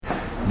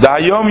The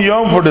Hayom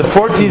Yom for the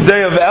 14th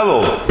day of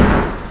Elul,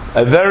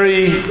 a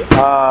very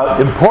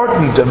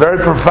important, a very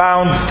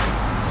profound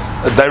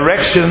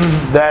direction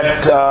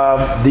that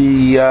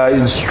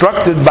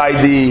instructed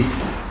by the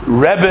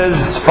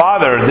Rebbe's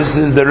father. This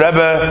is the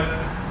Rebbe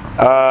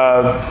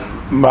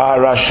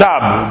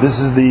Rashab. This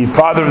is the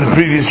father of the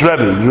previous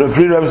Rebbe. The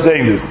Rebbe is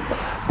saying this,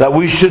 that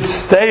we should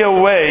stay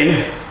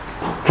away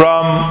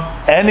from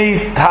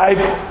any type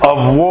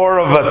of war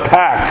of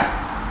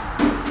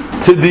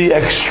attack to the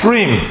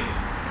extreme.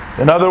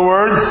 In other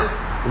words,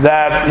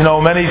 that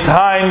many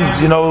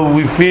times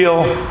we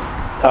feel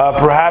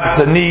perhaps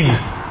a need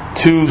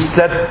to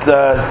set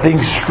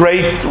things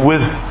straight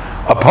with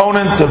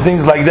opponents or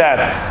things like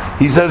that.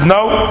 He says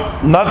no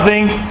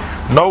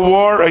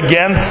war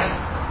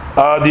against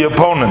the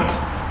opponent.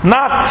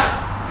 Not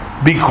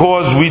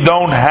because we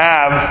don't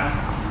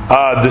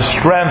have the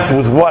strength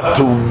with what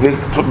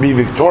to be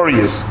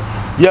victorious.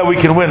 Yeah, we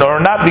can win,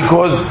 or not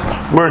because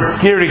we're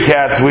scaredy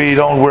cats.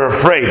 We're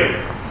afraid,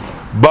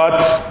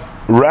 but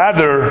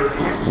rather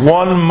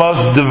one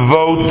must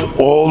devote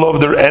all of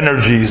their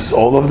energies,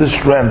 all of the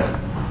strength,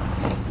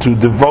 to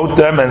devote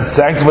them and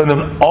sanctify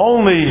them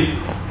only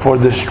for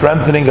the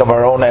strengthening of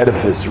our own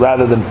edifice,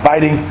 rather than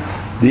fighting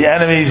the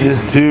enemies.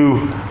 Is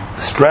to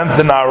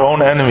strengthen our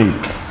own enemy.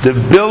 The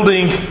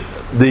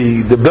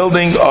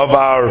building of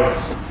our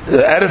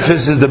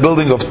edifice is the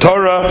building of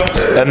Torah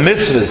and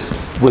mitzvahs,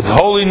 with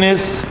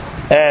holiness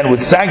and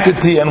with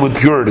sanctity and with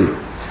purity.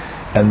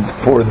 And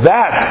for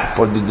that,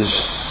 for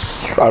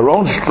our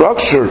own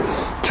structure,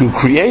 to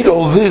create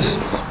all this,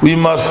 we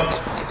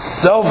must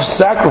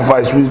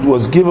self-sacrifice. We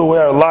must give away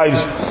our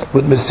lives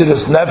with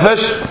Mesiras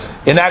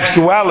Nefesh in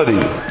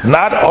actuality,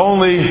 not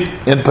only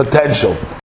in potential.